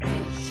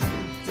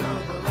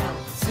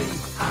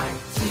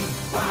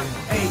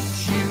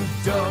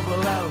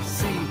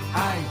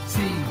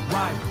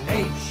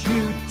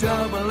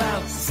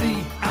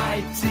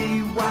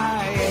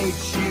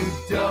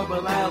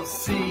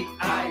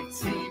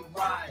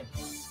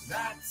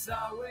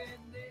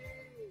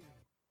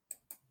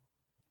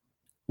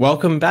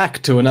Welcome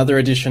back to another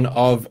edition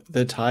of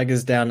the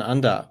Tigers Down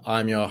Under.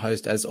 I'm your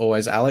host, as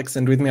always, Alex,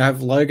 and with me I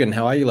have Logan.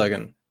 How are you,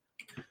 Logan?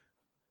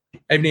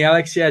 Evening,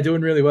 Alex. Yeah,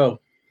 doing really well.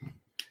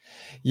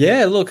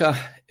 Yeah, look,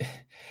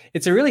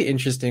 it's a really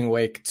interesting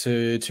week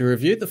to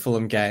review the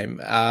Fulham game.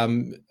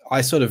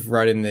 I sort of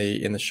wrote in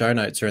the show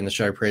notes or in the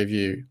show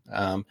preview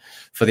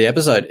for the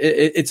episode.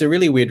 It's a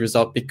really weird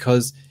result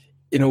because,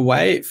 in a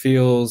way, it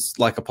feels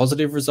like a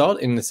positive result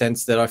in the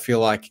sense that I feel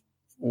like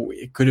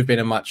it could have been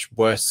a much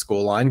worse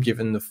scoreline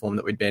given the form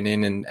that we'd been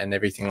in and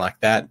everything like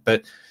that.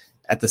 But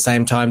at the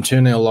same time,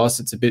 2-0 loss,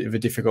 it's a bit of a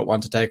difficult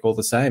one to take all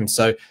the same.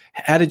 So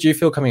how did you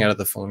feel coming out of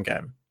the Fulham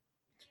game?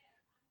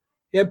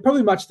 Yeah,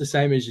 probably much the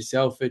same as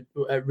yourself. It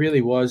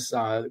really was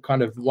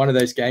kind of one of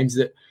those games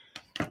that,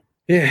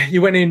 yeah,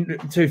 you went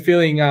into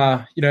feeling,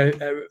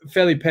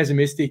 fairly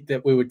pessimistic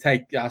that we would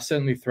take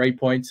certainly 3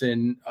 points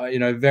and,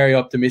 very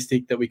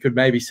optimistic that we could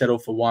maybe settle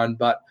for one.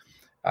 But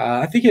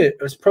I think it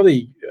was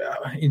probably,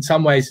 in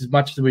some ways, as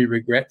much as we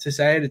regret to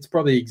say it, it's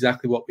probably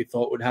exactly what we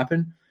thought would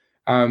happen.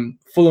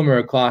 Fulham are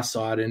a class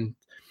side, and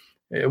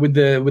with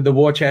the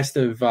war chest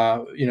of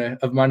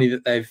of money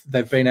that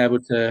they've been able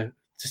to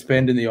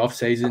spend in the off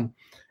season,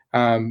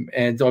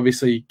 and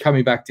obviously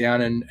coming back down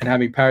and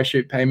having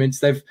parachute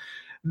payments,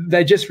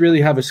 they just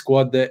really have a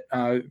squad that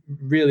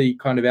really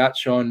kind of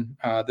outshone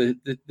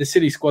the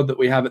City squad that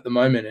we have at the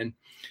moment. And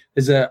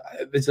there's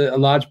a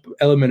large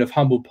element of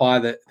humble pie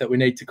that we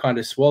need to kind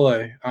of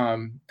swallow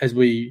as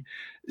we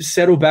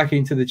settle back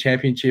into the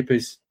Championship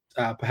as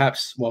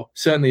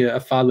certainly a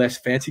far less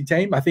fancy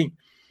team. I think,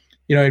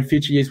 in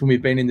future years when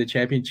we've been in the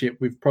Championship,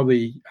 we've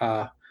probably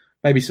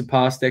maybe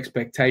surpassed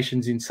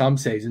expectations in some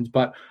seasons,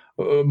 but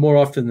more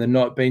often than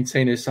not been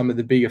seen as some of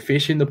the bigger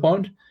fish in the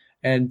pond.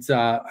 And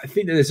I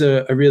think that there's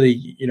a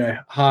really,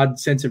 hard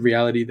sense of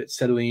reality that's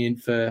settling in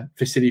for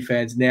City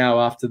fans now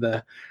after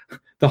the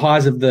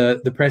highs of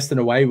the Preston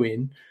away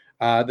win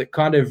that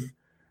kind of,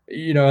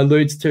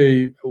 alludes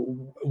to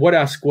what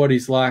our squad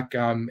is like,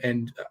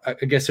 and I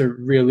guess a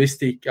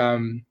realistic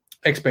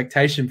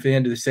expectation for the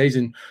end of the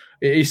season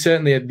is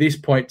certainly at this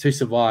point to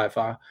survive.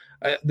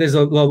 There's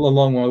a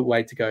long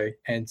way to go,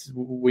 and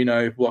we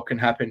know what can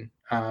happen.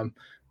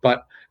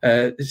 But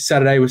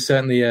Saturday was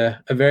certainly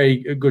a very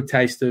good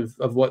taste of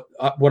what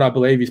I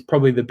believe is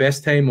probably the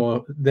best team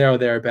or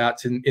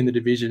thereabouts in the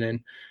division. And,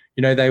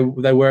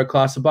 they were a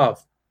class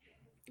above.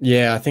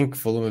 Yeah, I think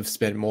Fulham have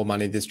spent more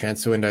money this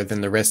transfer window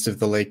than the rest of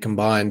the league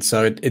combined.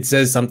 So it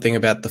says something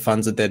about the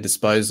funds at their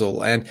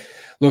disposal. And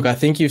look, I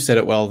think you've said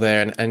it well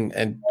there. And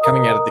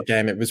coming out of the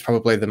game, it was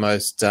probably the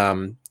most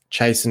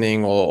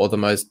chastening or the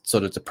most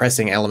sort of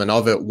depressing element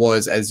of it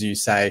was, as you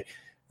say,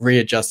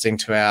 readjusting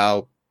to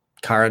our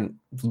current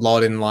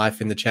lot in life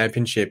in the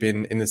Championship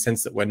in the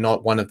sense that we're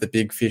not one of the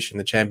big fish in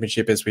the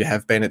Championship as we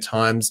have been at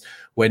times.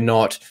 We're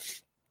not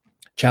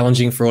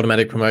challenging for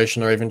automatic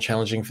promotion or even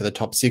challenging for the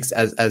top six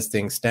as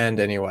things stand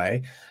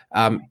anyway.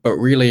 But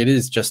really it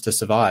is just to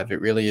survive.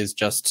 It really is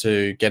just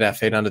to get our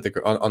feet on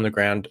the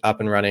ground, up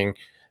and running,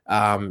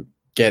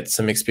 get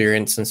some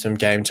experience and some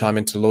game time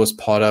into Lewis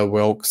Potter,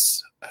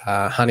 Wilkes,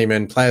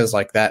 Honeyman, players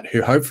like that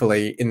who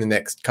hopefully in the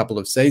next couple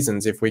of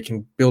seasons, if we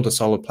can build a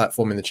solid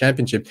platform in the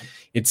Championship,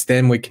 it's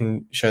then we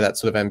can show that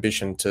sort of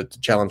ambition to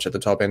challenge at the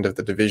top end of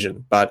the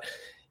division. But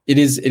it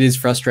is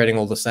frustrating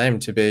all the same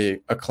to be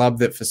a club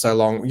that for so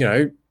long,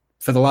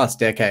 for the last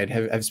decade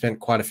have spent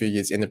quite a few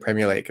years in the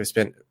Premier League, have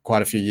spent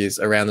quite a few years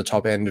around the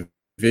top end of the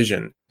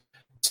division,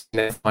 to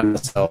now find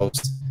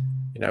ourselves,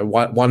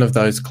 one of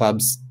those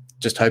clubs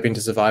just hoping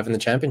to survive in the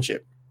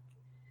Championship.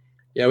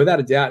 Yeah, without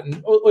a doubt.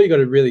 And all you got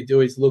to really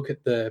do is look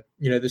at the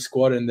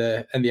squad and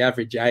the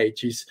average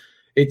age.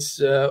 It's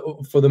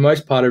for the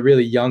most part a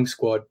really young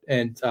squad,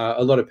 and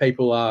a lot of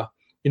people are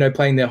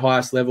playing their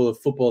highest level of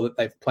football that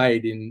they've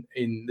played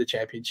in the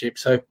Championship.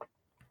 So,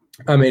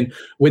 I mean,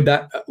 with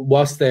that,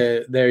 whilst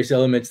there is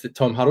elements that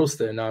Tom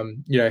Huddleston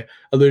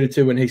alluded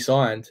to when he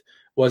signed,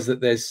 was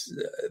that there's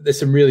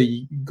some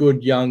really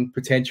good young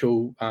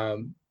potential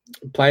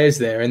players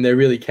there, and they're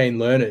really keen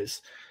learners.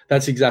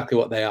 That's exactly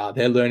what they are.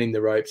 They're learning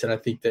the ropes, and I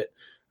think that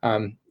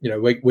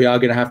we are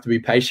going to have to be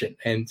patient,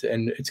 and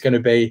it's going to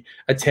be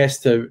a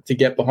test to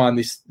get behind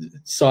this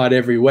side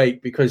every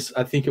week, because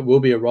I think it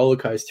will be a roller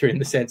coaster in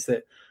the sense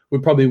that we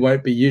probably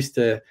won't be used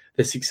to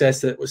the success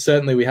that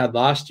certainly we had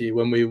last year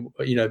when we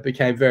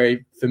became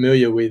very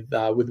familiar with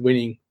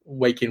winning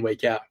week in,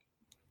 week out.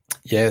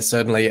 Yeah,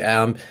 certainly.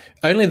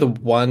 Only the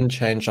one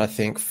change, I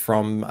think,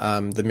 from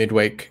the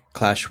midweek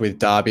clash with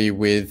Derby,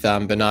 with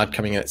Bernard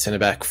coming in at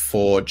centre-back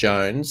for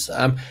Jones.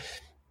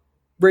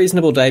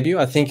 Reasonable debut.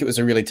 I think it was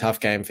a really tough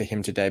game for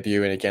him to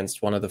debut in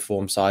against one of the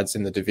form sides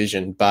in the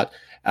division, but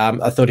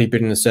I thought he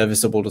put in a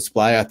serviceable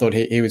display. I thought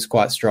he was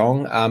quite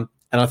strong.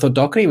 And I thought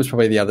Doherty was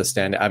probably the other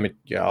standout. I mean,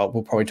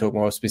 we'll probably talk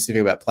more specific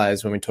about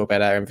players when we talk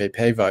about our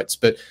MVP votes,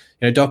 but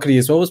Doherty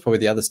as well was probably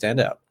the other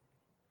standout.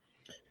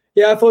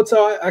 Yeah, I thought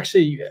so. I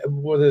actually,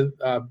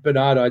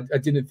 Bernard, I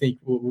didn't think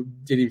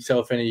did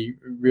himself any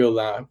real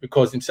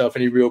caused himself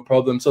any real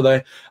problems.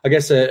 Although I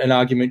guess an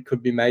argument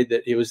could be made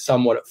that he was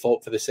somewhat at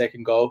fault for the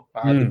second goal.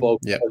 The ball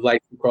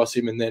late across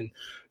him and then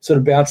sort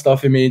of bounced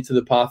off him into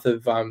the path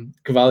of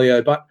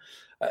Carvalho. But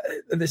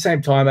at the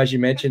same time, as you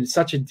mentioned, it's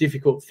such a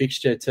difficult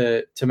fixture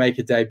to make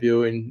a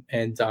debut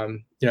and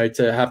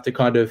to have to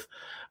kind of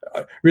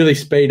really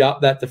speed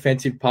up that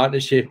defensive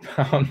partnership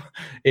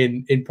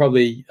in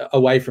probably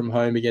away from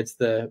home against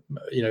the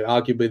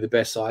arguably the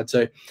best side.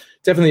 So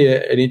definitely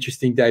an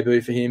interesting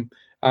debut for him.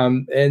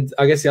 And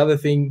I guess the other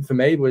thing for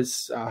me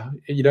was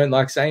you don't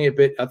like saying it,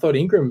 but I thought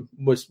Ingram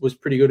was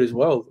pretty good as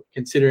well,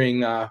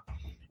 considering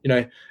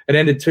it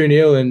ended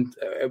 2-0 and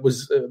it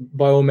was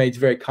by all means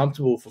very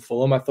comfortable for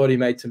Fulham. I thought he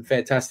made some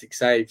fantastic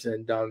saves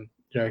and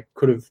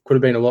could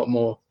have been a lot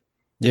more.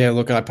 Yeah,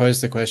 look, I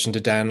posed the question to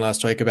Dan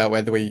last week about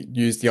whether we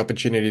used the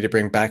opportunity to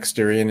bring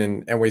Baxter in,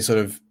 and we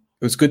it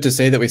was good to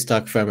see that we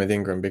stuck firm with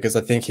Ingram, because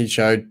I think he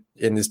showed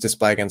in this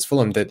display against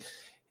Fulham that,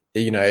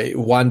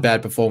 one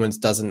bad performance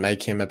doesn't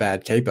make him a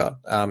bad keeper.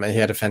 And he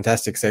had a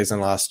fantastic season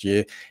last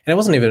year, and it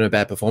wasn't even a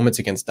bad performance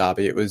against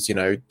Derby. It was,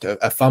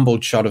 a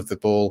fumbled shot of the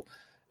ball,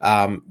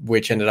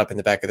 which ended up in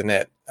the back of the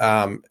net,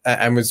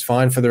 and was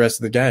fine for the rest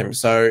of the game.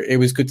 So it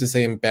was good to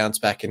see him bounce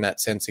back in that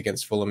sense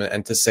against Fulham,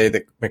 and to see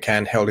that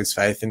McCann held his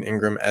faith in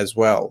Ingram as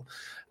well.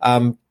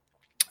 From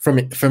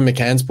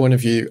McCann's point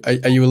of view,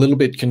 are you a little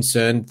bit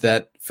concerned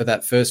that for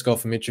that first goal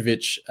for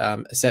Mitrovic,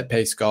 a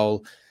set-piece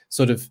goal,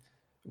 sort of,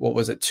 what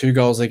was it, 2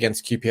 goals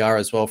against QPR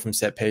as well from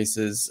set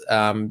pieces.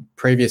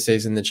 Previous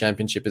season, the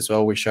championship as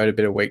well, we showed a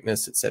bit of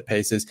weakness at set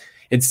pieces.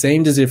 It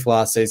seemed as if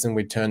last season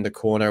we'd turned the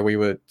corner. We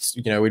were,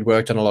 we'd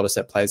worked on a lot of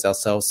set plays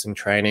ourselves in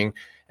training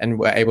and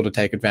were able to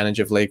take advantage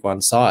of League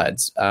One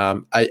sides.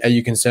 Are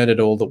you concerned at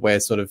all that we're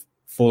sort of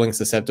falling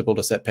susceptible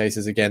to set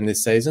pieces again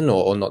this season,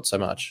 or not so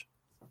much?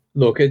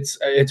 Look,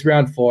 it's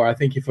round 4. I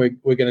think if we're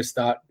going to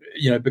start,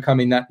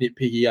 becoming that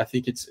nitpicky, I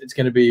think it's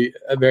going to be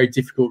a very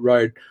difficult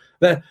road.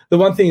 The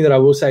one thing that I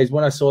will say is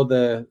when I saw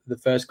the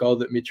first goal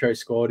that Mitro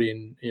scored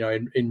in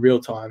real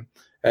time,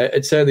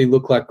 it certainly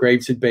looked like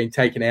Greaves had been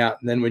taken out,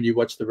 and then when you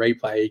watch the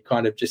replay, he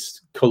kind of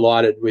just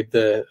collided with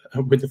the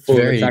full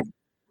attack.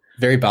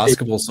 Very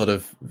basketball sort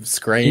of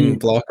screen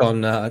block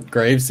on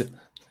Greaves.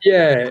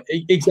 Yeah,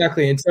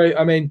 exactly. And so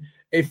I mean,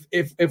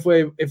 if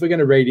we're going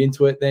to read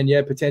into it, then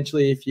yeah,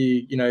 potentially if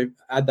you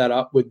add that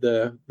up with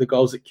the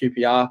goals at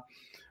QPR.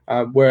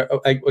 Where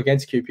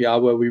against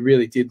QPR, where we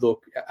really did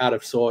look out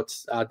of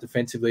sorts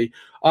defensively,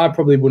 I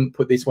probably wouldn't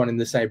put this one in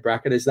the same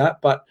bracket as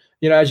that. But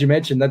as you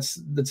mentioned, that's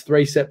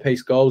 3 set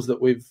piece goals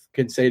that we've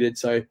conceded.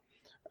 So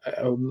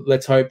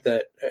let's hope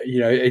that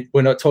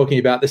we're not talking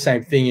about the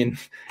same thing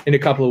in a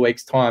couple of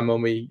weeks' time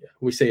when we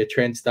see a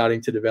trend starting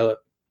to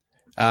develop.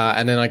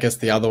 And then I guess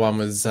the other one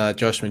was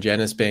Josh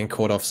Magennis being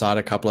caught offside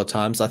a couple of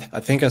times. I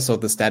think I saw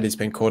the stat he's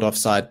been caught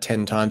offside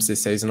 10 times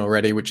this season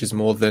already, which is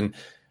more than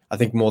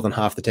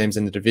half the teams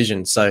in the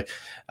division. So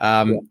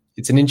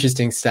it's an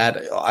interesting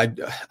stat. I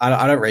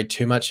don't read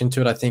too much into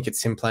it. I think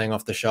it's him playing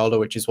off the shoulder,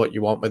 which is what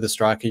you want with a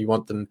striker. You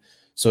want them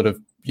sort of,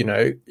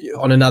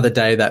 on another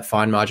day that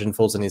fine margin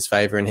falls in his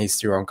favour and he's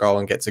through on goal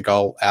and gets a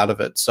goal out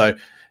of it. So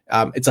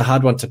it's a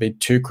hard one to be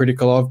too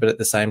critical of, but at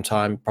the same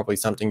time, probably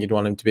something you'd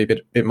want him to be a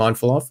bit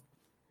mindful of.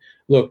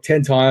 Look,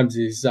 10 times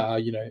is,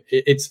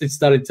 it's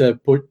started to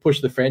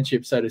push the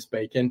friendship, so to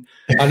speak. And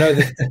I know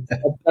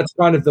that that's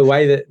kind of the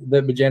way that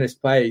Magennis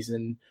plays.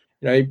 And,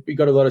 he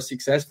got a lot of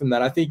success from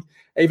that. I think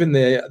even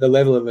the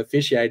level of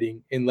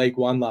officiating in League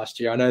One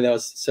last year, I know there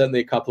was certainly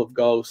a couple of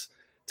goals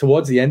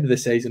towards the end of the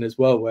season as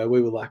well, where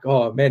we were like,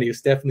 oh, man, he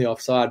was definitely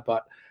offside.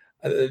 But,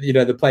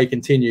 the play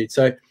continued.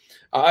 So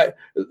I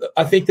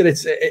think that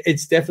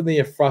it's definitely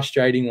a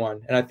frustrating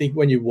one. And I think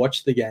when you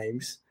watch the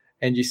games,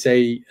 and you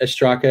see a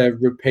striker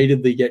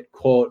repeatedly get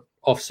caught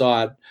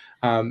offside,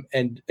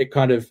 and it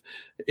kind of,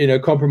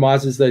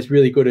 compromises those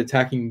really good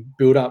attacking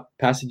build-up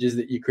passages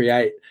that you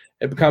create,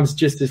 it becomes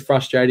just as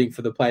frustrating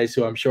for the players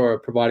who I'm sure are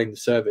providing the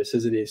service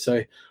as it is.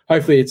 So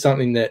hopefully it's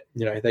something that,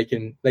 they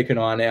can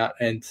iron out.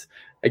 And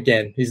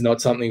again, is not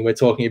something we're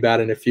talking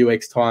about in a few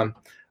weeks' time.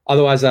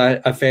 Otherwise,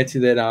 I fancy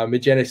that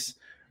Magennis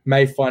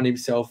may find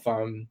himself,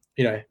 I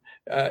would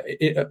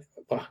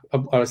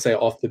say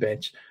off the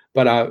bench.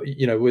 But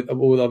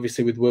with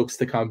obviously with Wilkes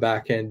to come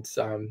back and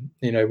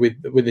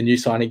with the new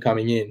signing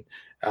coming in,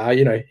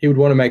 he would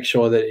want to make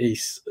sure that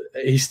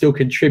he's still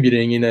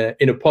contributing in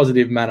a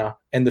positive manner,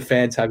 and the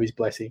fans have his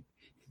blessing.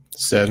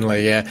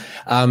 Certainly, yeah.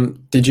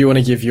 Did you want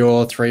to give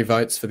your 3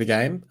 votes for the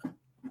game?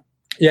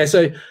 Yeah,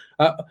 so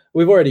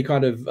we've already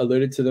kind of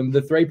alluded to them.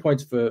 The 3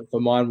 points for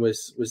mine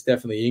was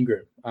definitely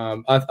Ingram.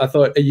 I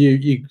thought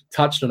you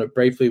touched on it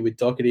briefly with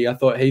Doherty. I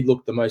thought he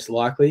looked the most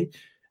likely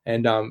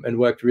and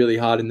worked really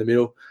hard in the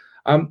middle.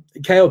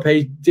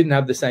 KLP didn't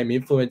have the same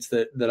influence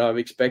that I've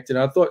expected.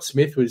 I thought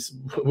Smith was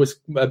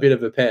a bit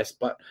of a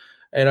pest,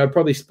 and I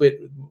probably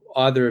split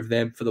either of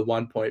them for the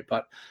 1 point.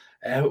 But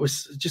it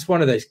was just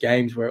one of those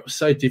games where it was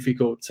so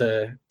difficult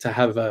to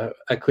have a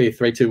clear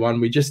 3-2-1.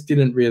 We just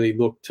didn't really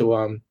look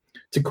to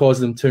to cause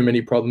them too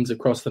many problems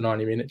across the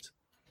 90 minutes.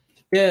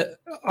 Yeah,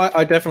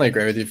 I definitely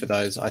agree with you for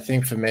those. I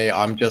think for me,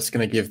 I'm just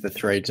going to give the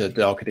 3 to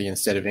Doherty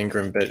instead of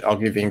Ingram, but I'll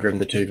give Ingram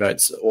the 2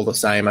 votes all the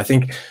same. I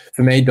think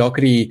for me,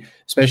 Doherty,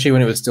 especially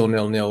when it was still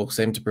 0-0,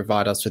 seemed to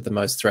provide us with the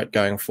most threat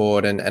going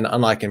forward. And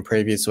unlike in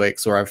previous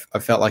weeks where I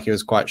felt like he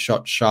was quite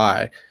shot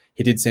shy,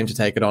 he did seem to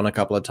take it on a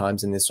couple of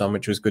times in this one,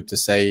 which was good to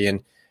see.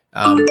 And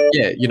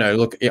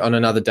look, on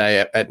another day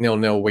at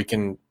 0-0, we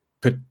can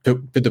put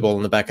the ball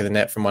in the back of the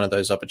net from one of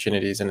those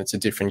opportunities, and it's a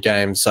different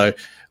game. So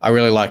I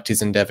really liked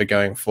his endeavour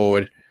going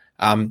forward.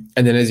 And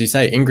then, as you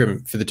say,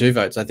 Ingram for the 2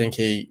 votes. I think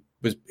he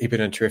put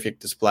in a terrific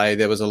display.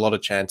 There was a lot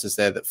of chances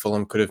there that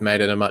Fulham could have made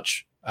it a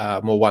much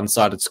more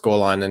one-sided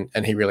scoreline,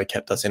 and he really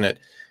kept us in it.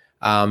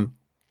 And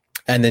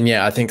then,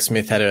 I think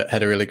Smith had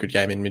a really good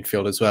game in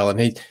midfield as well,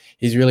 and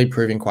he's really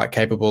proving quite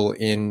capable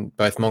in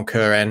both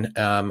Moncur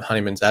and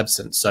Honeyman's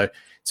absence. So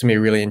it's going to be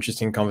a really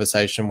interesting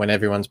conversation when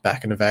everyone's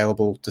back and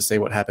available to see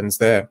what happens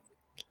there.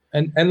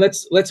 And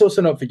let's also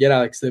not forget,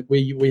 Alex, that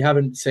we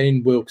haven't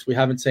seen Wilkes, we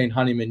haven't seen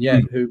Honeyman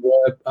yet, who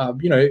were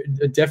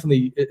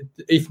definitely,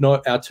 if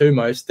not our 2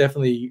 most,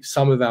 definitely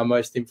some of our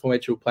most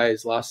influential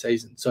players last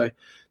season. So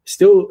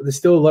there's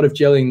still a lot of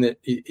gelling that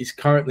is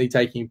currently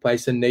taking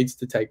place and needs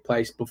to take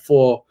place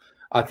before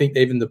I think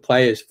even the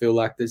players feel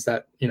like there's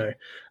that,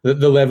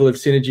 the level of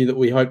synergy that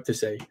we hope to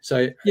see.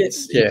 So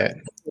it's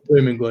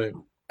gloom and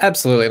gloom.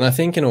 Absolutely, and I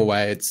think in a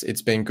way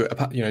it's been good.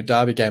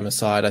 Derby game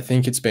aside, I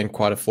think it's been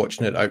quite a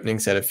fortunate opening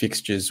set of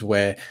fixtures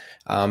where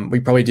we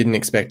probably didn't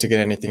expect to get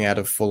anything out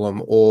of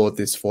Fulham or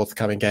this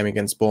forthcoming game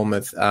against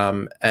Bournemouth,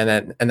 and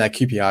that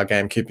QPR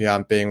game,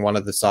 QPR being one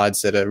of the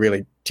sides that are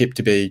really tipped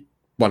to be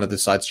one of the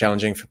sides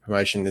challenging for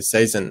promotion this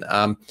season.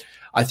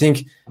 I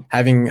think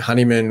having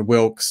Honeyman,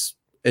 Wilkes,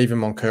 even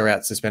Moncur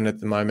out suspended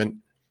at the moment,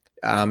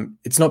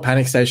 it's not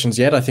panic stations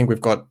yet. I think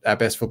we've got our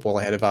best football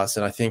ahead of us.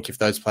 And I think if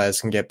those players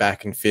can get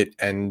back and fit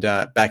and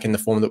back in the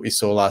form that we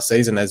saw last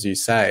season, as you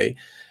say,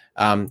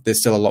 there's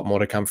still a lot more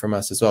to come from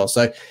us as well.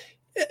 So,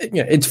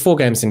 it's 4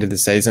 games into the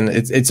season.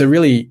 It's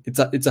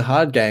a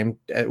hard game,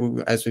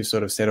 as we've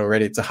sort of said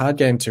already. It's a hard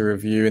game to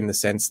review in the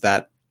sense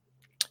that,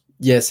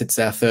 yes, it's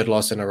our 3rd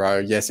loss in a row.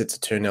 Yes, it's a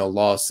 2-0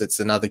 loss. It's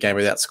another game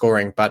without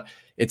scoring, but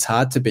it's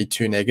hard to be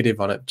too negative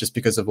on it just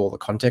because of all the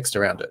context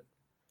around it.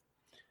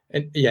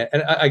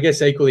 And I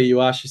guess equally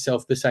you ask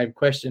yourself the same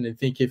question and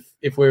think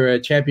if we were a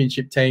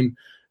championship team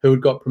who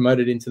had got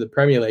promoted into the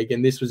Premier League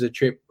and this was a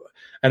trip,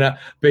 and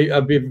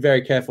I'll be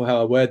very careful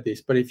how I word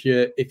this, but if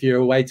you're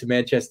away to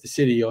Manchester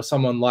City or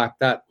someone like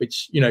that,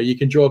 which, you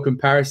can draw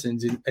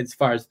comparisons as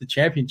far as the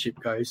championship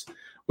goes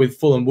with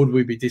Fulham, would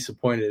we be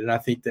disappointed? And I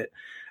think that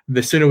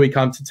the sooner we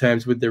come to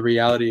terms with the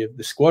reality of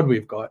the squad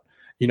we've got,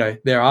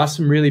 there are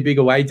some really big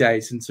away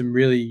days and some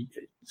really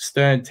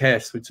stern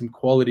tests with some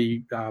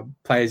quality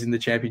players in the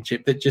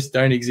championship that just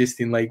don't exist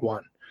in League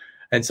One.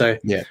 And so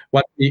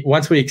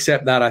once we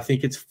accept that, I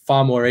think it's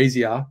far more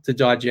easier to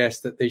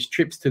digest that these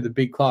trips to the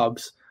big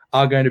clubs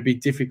are going to be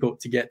difficult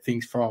to get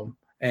things from.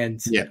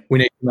 And we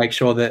need to make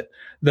sure that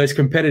those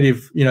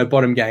competitive,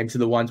 bottom games are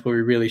the ones where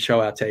we really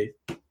show our teeth.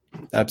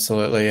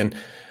 Absolutely. And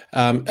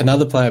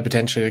another player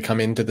potentially to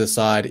come into the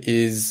side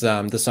is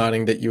the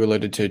signing that you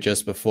alluded to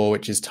just before,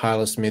 which is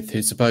Tyler Smith,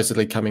 who's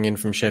supposedly coming in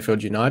from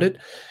Sheffield United.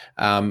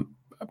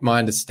 My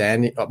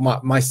understanding,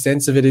 my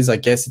sense of it is, I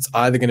guess it's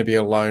either going to be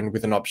a loan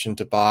with an option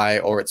to buy,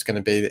 or it's going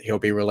to be that he'll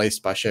be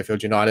released by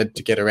Sheffield United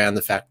to get around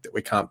the fact that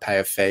we can't pay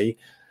a fee.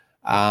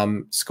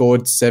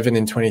 Scored 7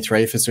 in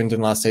 23 for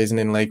Swindon last season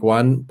in League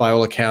One. By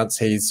all accounts,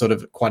 he's sort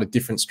of quite a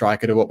different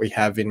striker to what we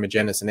have in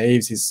Magennis and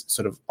Eves. He's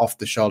sort of off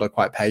the shoulder,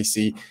 quite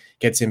pacey,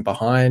 gets in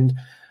behind.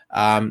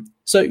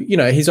 So,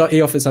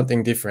 he offers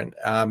something different.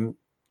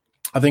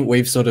 I think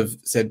we've sort of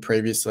said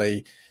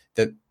previously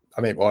that,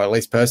 at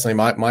least personally,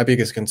 my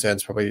biggest concern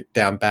is probably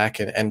down back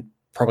and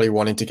probably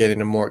wanting to get in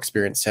a more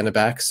experienced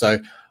centre-back. So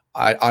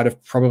I'd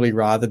have probably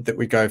rather that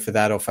we go for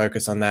that or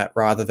focus on that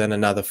rather than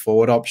another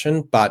forward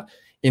option. But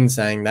in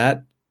saying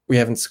that, we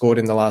haven't scored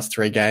in the last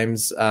 3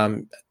 games.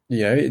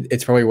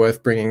 It's probably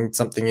worth bringing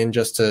something in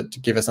just to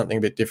give us something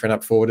a bit different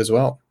up forward as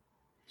well.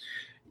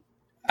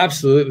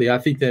 Absolutely. I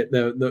think that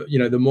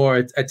the more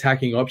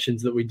attacking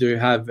options that we do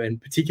have, and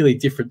particularly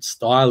different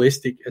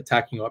stylistic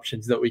attacking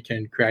options that we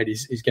can create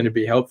is going to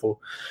be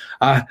helpful.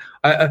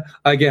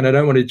 Again, I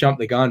don't want to jump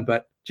the gun,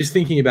 but just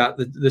thinking about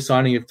the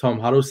signing of Tom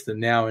Huddleston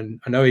now,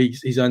 and I know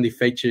he's only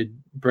featured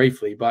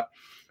briefly, but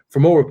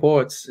from all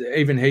reports,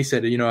 even he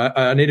said,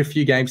 I need a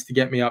few games to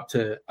get me up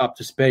to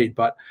speed.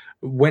 But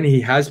when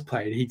he has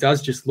played, he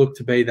does just look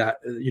to be that,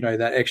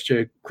 that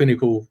extra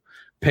clinical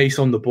piece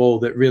on the ball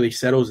that really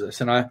settles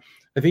us. And I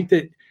think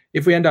that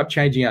if we end up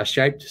changing our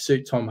shape to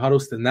suit Tom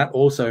Huddleston, that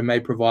also may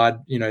provide,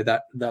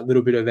 that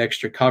little bit of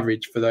extra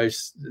coverage for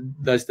those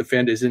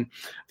defenders. And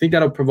I think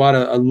that'll provide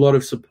a lot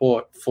of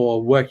support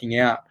for working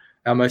out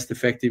our most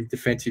effective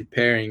defensive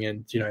pairing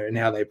and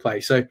how they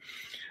play. So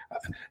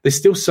there's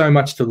still so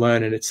much to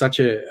learn, and it's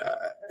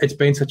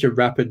been such a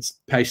rapid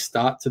paced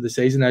start to the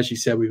season. As you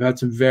said, we've had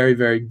some very,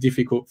 very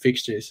difficult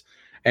fixtures,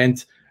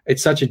 and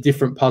it's such a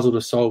different puzzle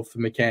to solve for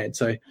McCann.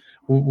 So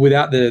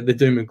without the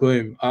doom and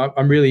gloom,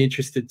 I'm really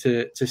interested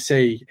to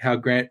see how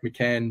Grant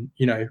McCann,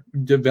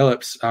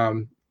 develops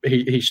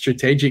his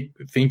strategic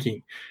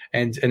thinking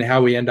and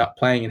how we end up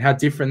playing and how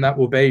different that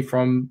will be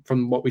from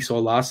what we saw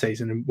last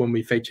season when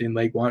we featured in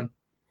League One.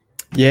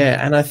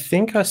 Yeah, and I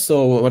think I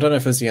saw, I don't know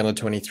if it was the under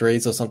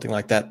 23s or something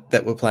like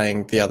that were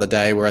playing the other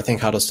day, where I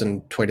think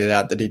Huddleston tweeted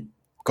out that he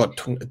got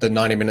the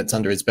 90 minutes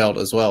under his belt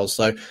as well.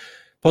 So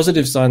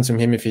positive signs from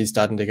him if he's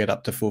starting to get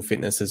up to full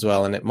fitness as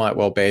well. And it might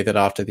well be that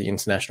after the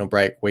international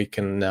break, we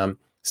can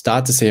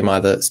start to see him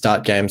either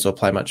start games or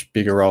play much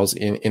bigger roles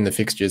in the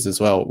fixtures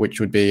as well, which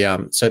would be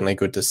certainly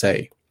good to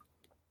see.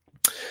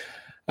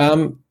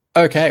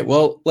 Okay,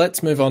 well,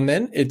 let's move on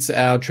then. It's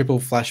our triple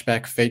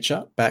flashback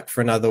feature, back for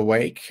another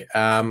week.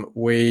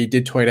 We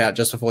did tweet out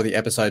just before the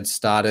episode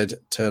started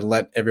to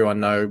let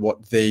everyone know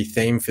what the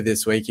theme for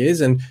this week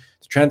is. And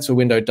the transfer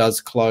window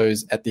does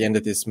close at the end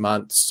of this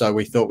month, so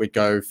we thought we'd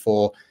go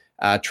for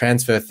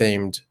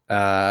transfer-themed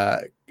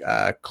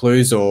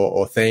clues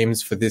or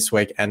themes for this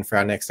week and for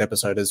our next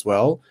episode as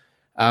well.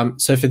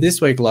 So for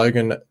this week,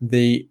 Logan,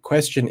 the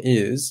question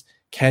is,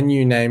 can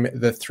you name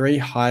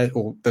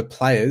the the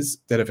players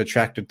that have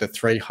attracted the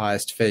 3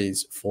 highest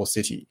fees for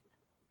City?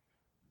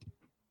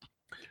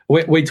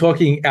 We're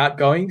talking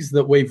outgoings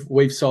that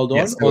we've sold on?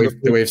 Yes, that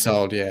we've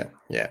sold, yeah.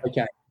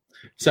 Okay.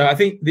 So I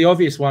think the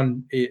obvious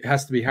one, it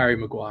has to be Harry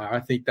Maguire.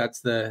 I think that's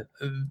the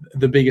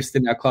biggest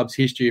in our club's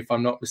history, if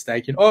I'm not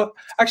mistaken. Oh,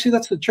 actually,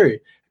 that's the truth,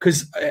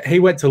 because he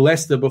went to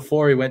Leicester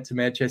before he went to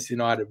Manchester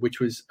United, which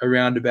was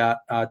around about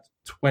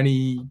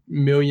 £20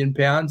 million,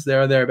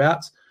 there or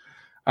thereabouts.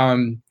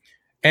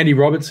 Andy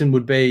Robertson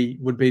would be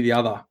the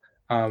other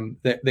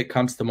that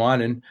comes to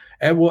mind,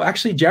 and well,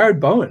 actually Jared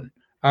Bowen.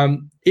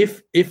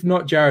 If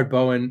not Jared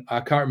Bowen,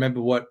 I can't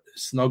remember what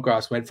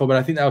Snodgrass went for, but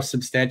I think that was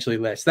substantially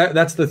less.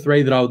 That's the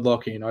 3 that I would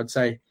lock in. I'd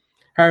say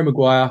Harry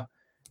Maguire,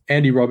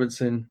 Andy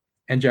Robertson,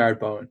 and Jared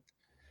Bowen.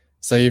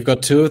 So you've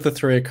got 2 of the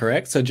 3 are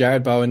correct. So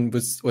Jared Bowen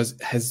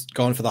has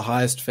gone for the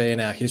highest fee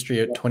in our history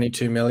at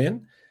 22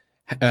 million.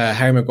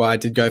 Harry Maguire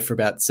did go for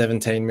about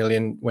 17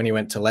 million when he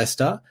went to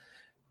Leicester.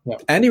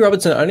 Yep. Andy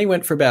Robertson only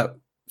went for about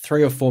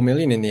 3 or 4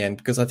 million in the end,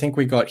 because I think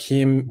we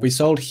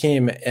sold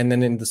him, and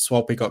then in the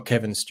swap we got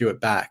Kevin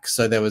Stewart back.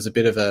 So there was a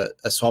bit of a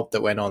swap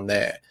that went on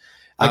there.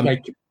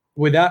 Okay,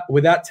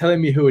 without telling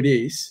me who it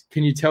is,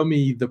 can you tell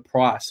me the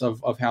price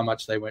of how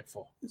much they went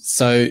for?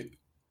 So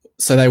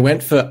they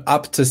went for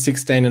up to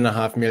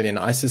 16.5 million.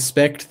 I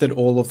suspect that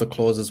all of the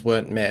clauses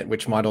weren't met,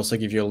 which might also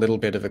give you a little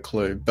bit of a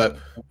clue. But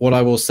what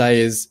I will say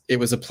is it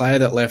was a player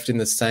that left in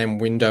the same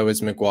window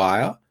as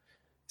Maguire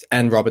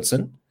and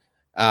Robertson.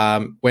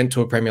 Went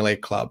to a Premier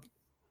League club,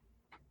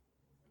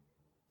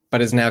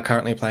 but is now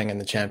currently playing in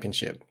the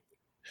Championship.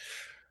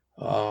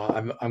 Oh,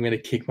 I'm going to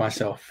kick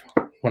myself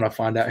when I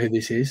find out who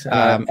this is.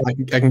 I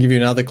can give you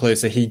another clue.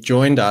 So he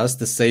joined us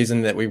the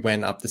season that we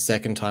went up the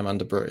second time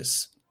under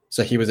Bruce.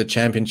 So he was a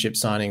Championship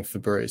signing for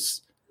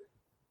Bruce.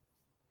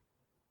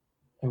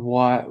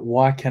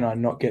 Why can I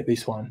not get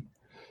this one?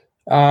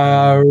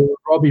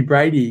 Robbie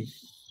Brady.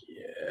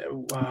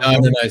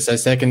 No. So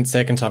second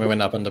time we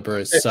went up under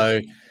Bruce.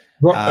 So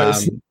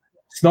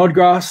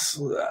Snodgrass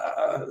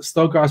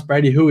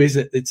Brady. Who is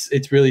it?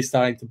 It's really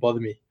starting to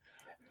bother me.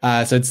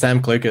 So it's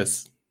Sam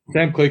Clucas.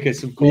 Sam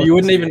Clucas, of course. You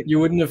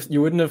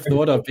wouldn't have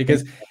thought of,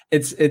 because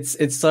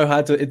it's so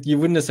hard to. You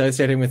wouldn't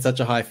associate him with such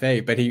a high fee,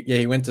 but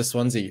he went to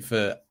Swansea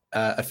for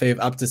a fee of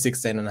up to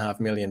 £16.5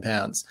 million,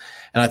 and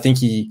I think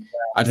he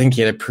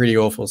had a pretty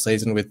awful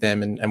season with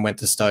them and went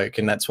to Stoke,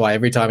 and that's why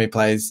every time he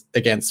plays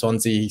against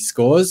Swansea, he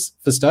scores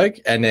for Stoke.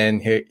 And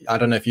then I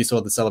don't know if you saw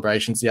the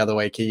celebrations the other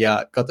week. He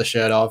got the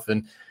shirt off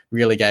and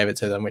really gave it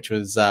to them, which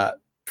was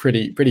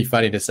pretty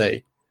funny to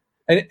see.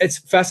 And it's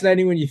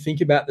fascinating when you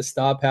think about the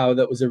star power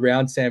that was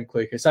around Sam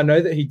Clucas. I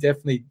know that he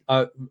definitely,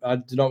 I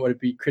do not want to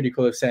be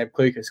critical of Sam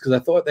Clucas, because I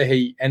thought that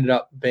he ended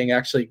up being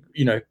actually,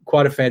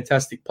 quite a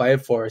fantastic player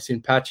for us in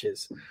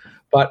patches.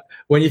 But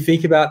when you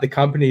think about the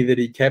company that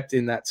he kept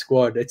in that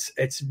squad,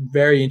 it's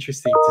very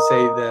interesting to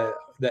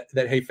see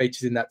that he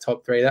features in that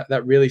top 3.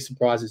 That really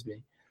surprises me.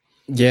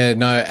 Yeah,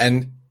 no,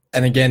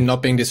 and again,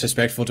 not being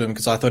disrespectful to him,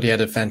 because I thought he had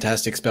a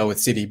fantastic spell with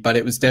City, but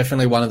it was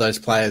definitely one of those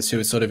players who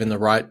was sort of in the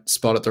right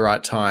spot at the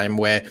right time,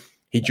 where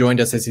he joined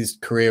us as his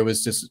career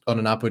was just on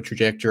an upward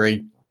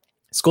trajectory.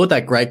 Scored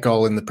that great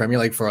goal in the Premier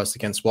League for us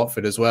against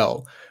Watford as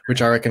well,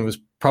 which I reckon was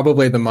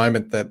probably the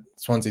moment that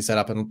Swansea set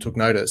up and took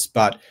notice.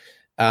 But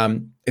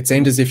it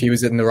seemed as if he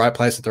was in the right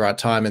place at the right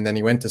time, and then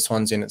he went to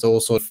Swansea, and it's all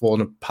sort of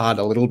fallen apart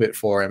a little bit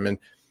for him. And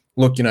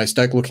look,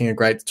 Stoke looking a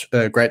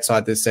great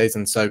side this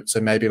season, so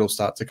maybe it'll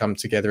start to come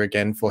together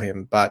again for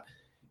him. But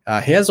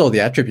he has all the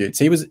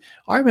attributes.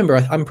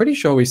 I'm pretty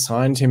sure we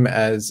signed him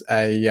as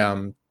a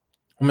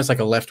almost like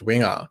a left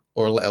winger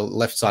or a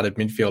left-sided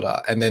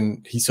midfielder, and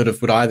then he sort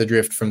of would either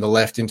drift from the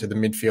left into the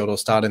midfield or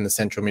start in the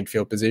central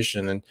midfield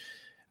position. And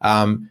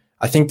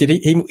I think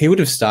he would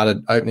have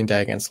started opening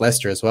day against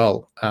Leicester as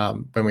well,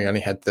 when we only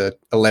had the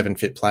 11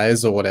 fit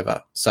players or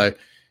whatever. So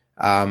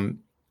I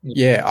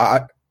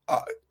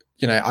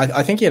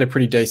think he had a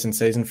pretty decent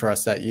season for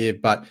us that year,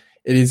 but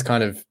it is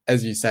kind of,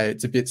 as you say,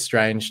 it's a bit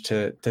strange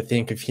to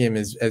think of him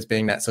as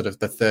being that sort of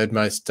the third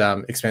most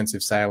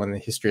expensive sale in the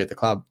history of the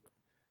club.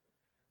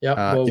 Yeah,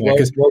 I was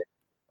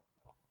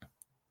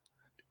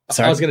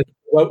going to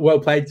well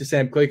played to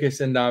Sam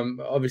Clucas, and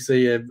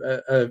obviously a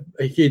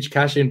huge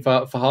cash in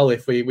for Hull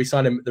if we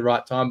signed him at the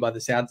right time by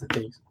the sounds of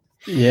things.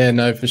 Yeah,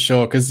 no, for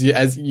sure. Because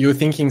as you were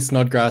thinking,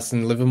 Snodgrass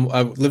and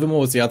Livermore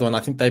was the other one. I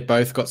think they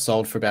both got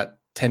sold for about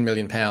 £10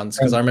 million.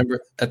 Because I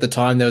remember at the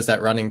time there was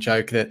that running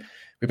joke that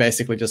we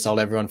basically just sold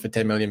everyone for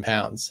 £10 million,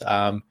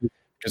 which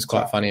was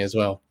quite funny as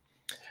well.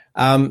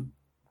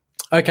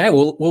 Okay,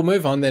 we'll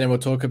move on then, and we'll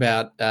talk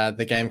about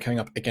the game coming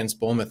up against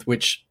Bournemouth,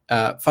 which,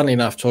 funnily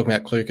enough, talking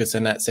about Clucas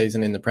and that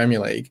season in the Premier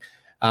League,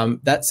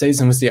 that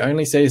season was the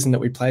only season that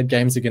we played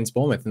games against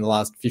Bournemouth in the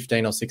last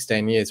 15 or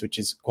 16 years, which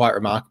is quite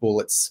remarkable.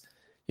 It's,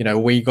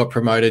 we got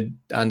promoted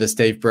under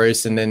Steve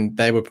Bruce, and then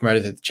they were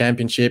promoted to the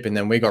Championship, and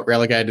then we got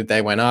relegated,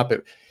 they went up.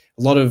 A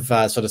lot of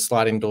sort of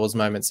sliding doors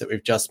moments that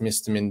we've just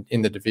missed them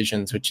in the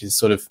divisions, which is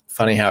sort of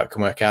funny how it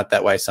can work out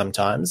that way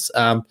sometimes.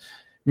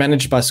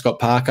 Managed by Scott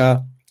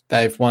Parker.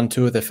 They've won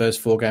 2 of their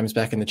first 4 games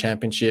back in the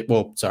Championship.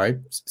 Well, sorry,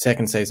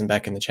 second season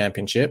back in the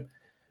Championship.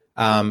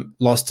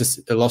 Lost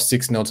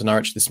 6-0 to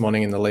Norwich this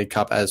morning in the League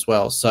Cup as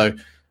well. So,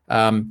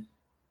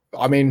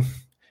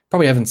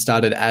 probably haven't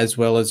started as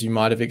well as you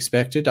might have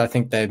expected. I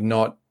think they're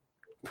not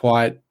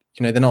quite,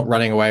 they're not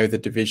running away with the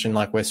division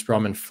like West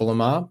Brom and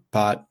Fulham are,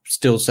 but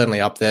still certainly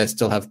up there,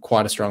 still have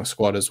quite a strong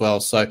squad as well.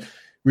 So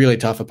really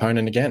tough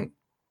opponent again.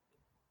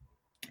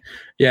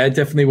 Yeah,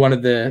 definitely one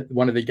of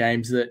the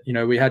games that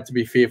we had to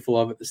be fearful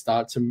of at the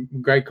start. Some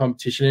great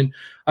competition,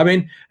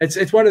 and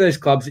it's one of those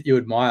clubs that you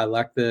admire,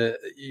 like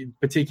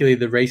particularly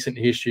the recent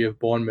history of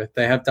Bournemouth.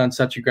 They have done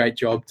such a great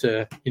job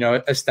to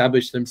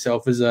establish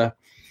themselves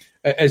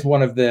as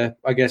one of the,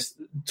 I guess,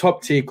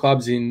 top tier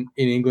clubs in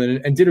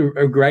England, and did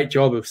a great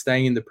job of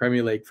staying in the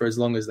Premier League for as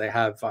long as they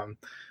have.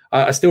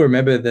 I still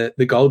remember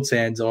the Gold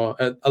Sands, or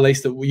at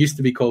least it used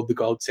to be called the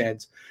Gold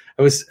Sands.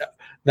 It was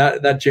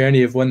that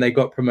journey of when they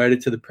got promoted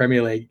to the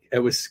Premier League. It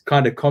was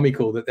kind of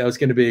comical that there was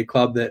going to be a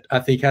club that I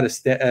think had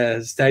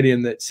a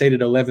stadium that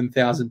seated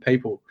 11,000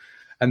 people,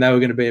 and they were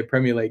going to be a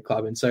Premier League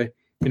club. And so,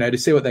 to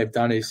see what they've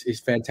done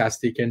is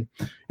fantastic. And,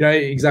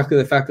 exactly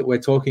the fact that we're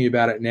talking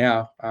about it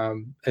now,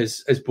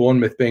 as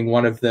Bournemouth being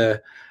one of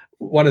the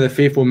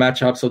fearful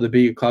matchups or the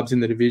bigger clubs in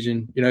the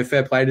division,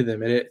 fair play to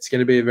them. And it's going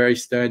to be a very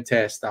stern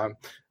test,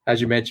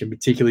 as you mentioned,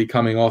 particularly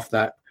coming off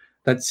that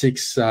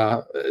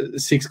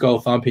 6-goal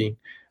thumping.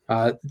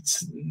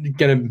 It's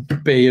going to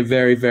be a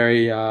very,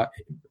 very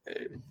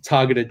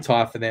targeted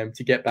tie for them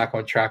to get back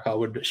on track, I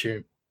would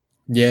assume.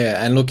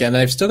 Yeah, and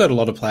they've still got a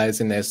lot of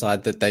players in their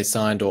side that they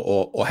signed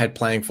or had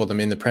playing for them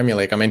in the Premier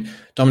League.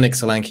 Dominic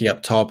Solanke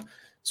up top,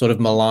 sort of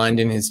maligned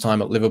in his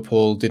time at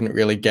Liverpool, didn't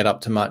really get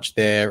up to much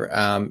there,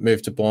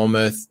 moved to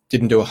Bournemouth,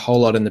 didn't do a whole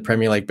lot in the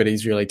Premier League, but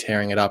he's really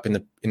tearing it up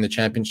in the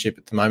Championship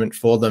at the moment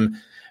for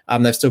them.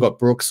 They've still got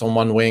Brooks on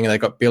one wing, and they've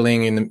got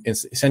Billing in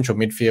central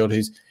midfield,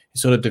 who's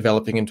sort of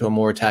developing into a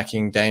more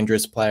attacking,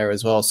 dangerous player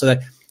as well. So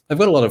they've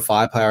got a lot of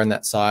firepower on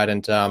that side,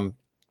 and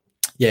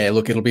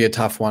it'll be a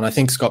tough one. I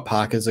think Scott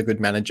Parker's a good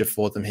manager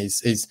for them.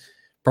 He's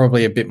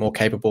probably a bit more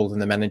capable than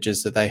the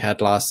managers that they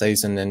had last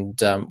season,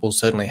 and will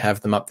certainly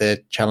have them up there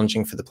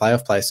challenging for the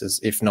playoff places,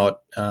 if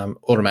not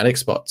automatic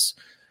spots.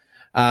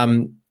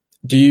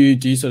 Do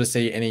you sort of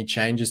see any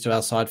changes to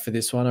our side for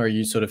this one, or are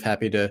you sort of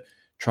happy to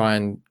try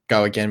and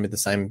go again with the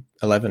same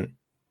 11?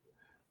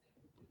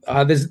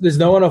 There's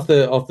no one off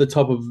the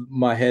top of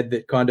my head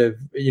that kind of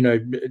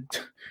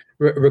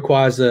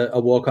requires a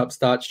walk-up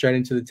start straight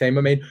into the team.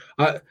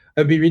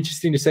 It'd be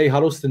interesting to see.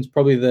 Huddlestone's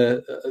probably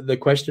the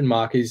question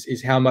mark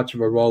is how much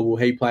of a role will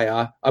he play?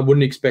 I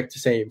wouldn't expect to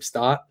see him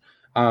start,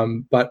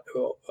 but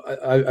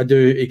I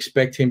do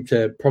expect him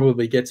to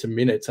probably get some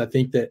minutes. I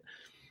think that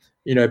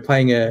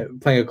playing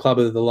a club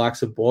of the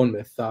likes of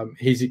Bournemouth,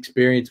 his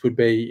experience would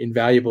be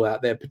invaluable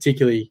out there,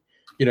 particularly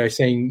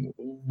seeing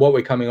what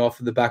we're coming off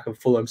of the back of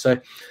Fulham. So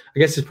I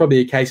guess it's probably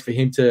a case for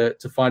him to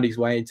find his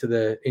way into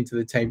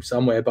the team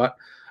somewhere. But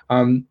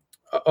I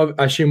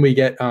assume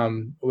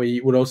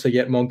we would also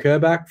get Moncur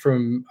back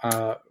from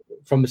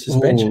the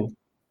suspension. Ooh.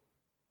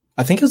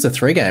 I think it was a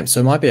 3 game,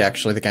 so it might be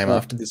actually the game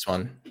after this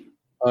one.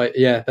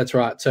 Yeah, that's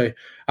right. So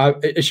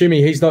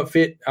assuming he's not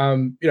fit,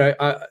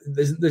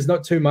 there's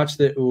not too much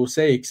that we'll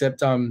see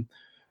except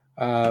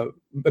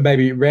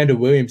maybe Randall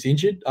Williams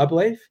injured, I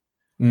believe.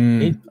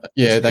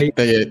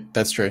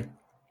 That's true.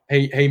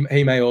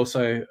 He may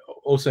also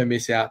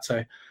miss out.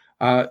 So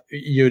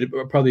you'd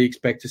probably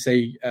expect to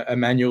see a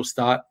manual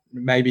start.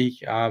 Maybe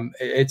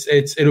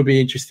it'll be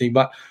interesting,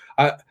 but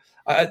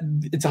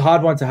it's a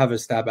hard one to have a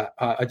stab at.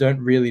 I don't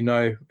really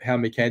know how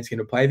McCann's going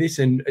to play this,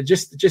 and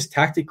just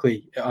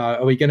tactically,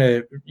 are we going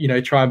to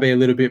try and be a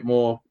little bit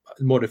more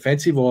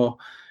defensive, or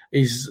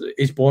is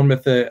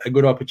Bournemouth a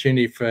good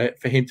opportunity for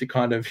him to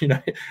kind of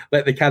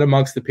let the cat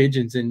amongst the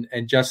pigeons and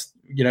just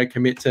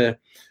commit to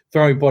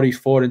throwing bodies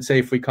forward and see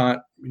if we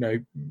can't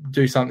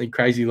do something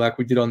crazy like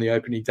we did on the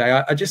opening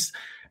day.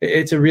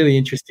 It's a really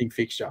interesting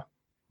fixture.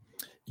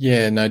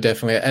 Yeah, no,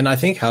 definitely. And I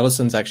think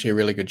Harlison's actually a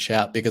really good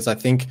shout, because I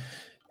think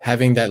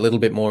having that little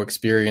bit more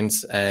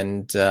experience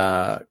and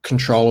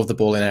control of the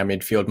ball in our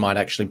midfield might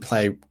actually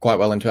play quite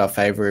well into our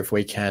favour if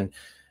we can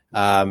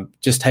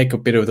just take a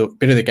bit of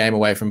the game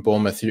away from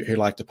Bournemouth, who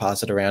like to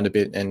pass it around a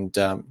bit and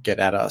get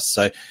at us.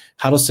 So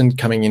Huddleston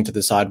coming into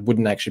the side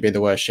wouldn't actually be the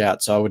worst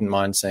shout, so I wouldn't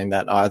mind seeing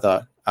that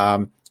either.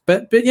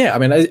 But yeah, I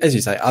mean, as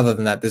you say, other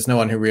than that, there's no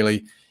one who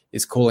really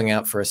is calling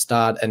out for a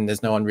start, and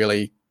there's no one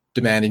really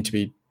demanding to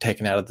be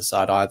taken out of the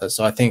side either.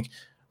 So I think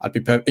I'd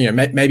be,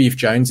 maybe if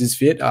Jones is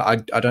fit, I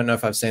don't know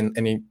if I've seen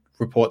any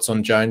reports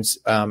on Jones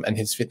and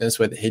his fitness,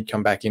 whether he'd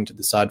come back into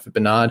the side for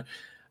Bernard,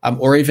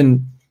 or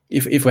even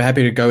if we're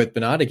happy to go with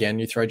Bernard again,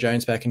 you throw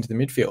Jones back into the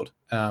midfield,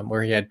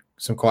 where he had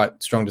some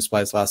quite strong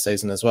displays last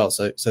season as well.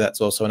 So that's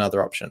also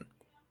another option.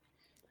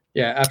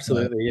 Yeah,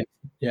 absolutely.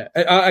 Yeah.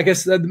 I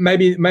guess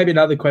maybe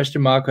another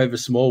question mark over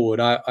Smallwood.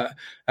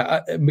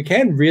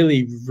 McCann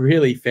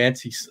really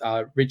fancies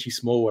Richie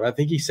Smallwood. I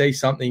think he sees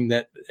something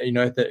that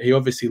that he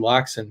obviously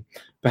likes, and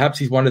perhaps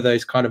he's one of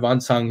those kind of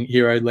unsung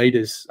hero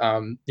leaders,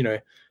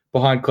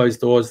 behind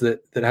closed doors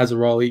that has a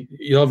role.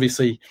 He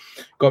obviously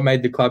got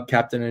made the club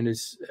captain and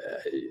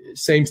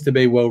seems to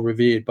be well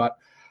revered, but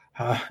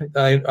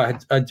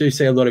I do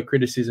see a lot of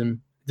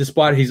criticism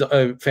despite his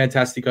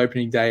fantastic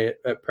opening day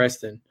at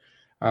Preston.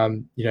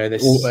 And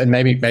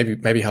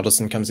maybe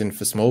Huddleston comes in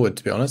for Smallwood,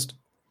 to be honest,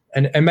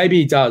 and maybe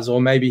he does,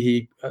 or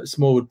maybe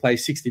Smallwood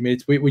plays 60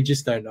 minutes. We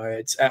just don't know.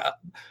 It's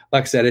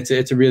like I said,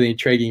 it's a really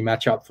intriguing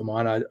matchup for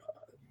mine.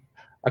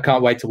 I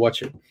can't wait to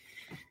watch it.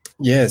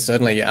 Yeah,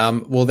 certainly.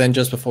 Well, then,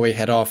 just before we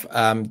head off,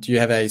 do you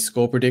have a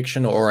score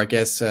prediction, or I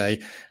guess a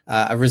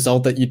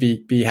result that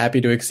you'd be happy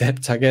to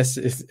accept? I guess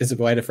is a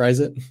way to phrase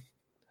it.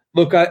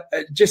 Look,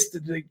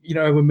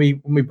 when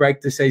we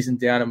break the season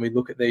down and we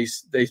look at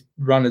these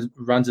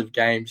runs of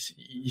games,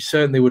 you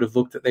certainly would have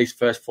looked at these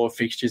first 4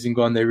 fixtures and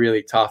gone, they're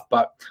really tough.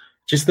 But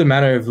just the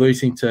manner of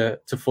losing to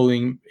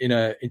Fulham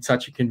in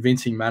such a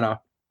convincing manner,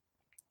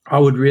 I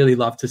would really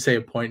love to see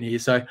a point here.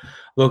 So,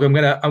 look, I'm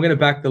gonna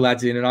back the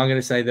lads in, and I'm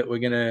gonna say that we're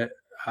gonna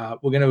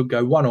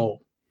go 1-1.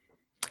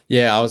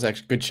 Yeah, I was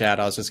actually good shout.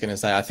 I was just gonna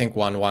say I think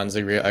 1-1's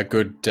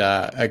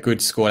a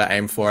good score to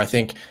aim for. I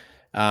think.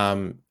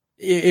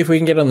 If we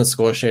can get on the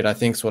score sheet, I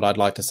think is what I'd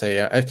like to see.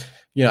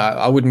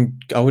 I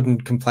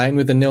wouldn't complain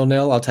with a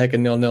 0-0. I'll take a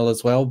 0-0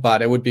 as well,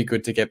 but it would be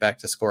good to get back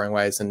to scoring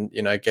ways and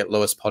get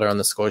Lewis Potter on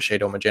the score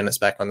sheet or Magennis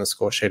back on the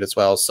score sheet as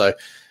well. So,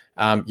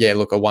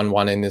 look, a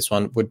 1-1 in this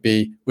one would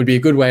be a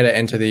good way to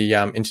enter the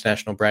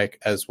international break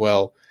as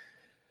well.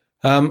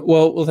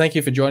 Well, thank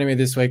you for joining me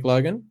this week,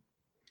 Logan.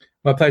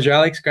 My pleasure,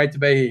 Alex. Great to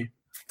be here.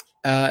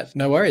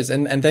 No worries.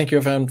 And thank you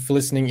everyone for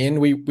listening in.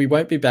 We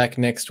won't be back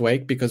next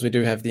week because we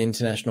do have the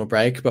international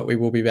break, but we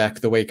will be back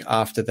the week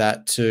after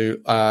that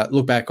to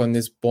look back on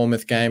this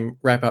Bournemouth game,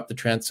 wrap up the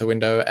transfer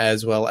window,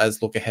 as well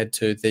as look ahead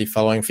to the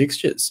following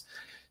fixtures.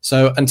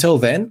 So until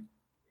then,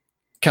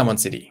 come on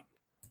City.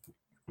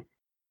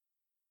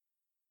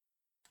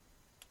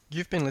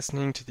 You've been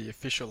listening to the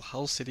official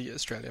Hull City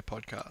Australia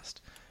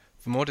podcast.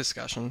 For more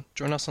discussion,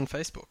 join us on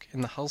Facebook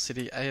in the Hull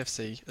City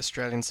AFC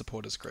Australian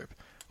Supporters Group,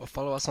 or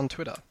follow us on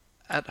Twitter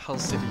 @Hull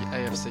City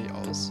AFC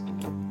Oz.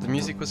 The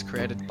music was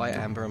created by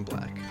Amber and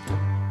Black.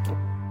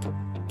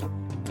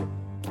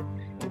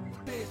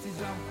 This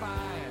is on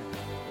fire.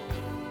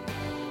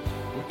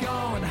 We're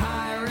going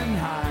higher and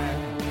higher.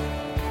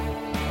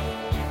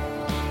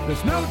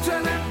 There's no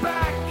turning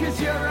back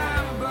 'cause you're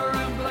Amber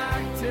and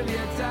Black till you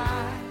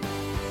die.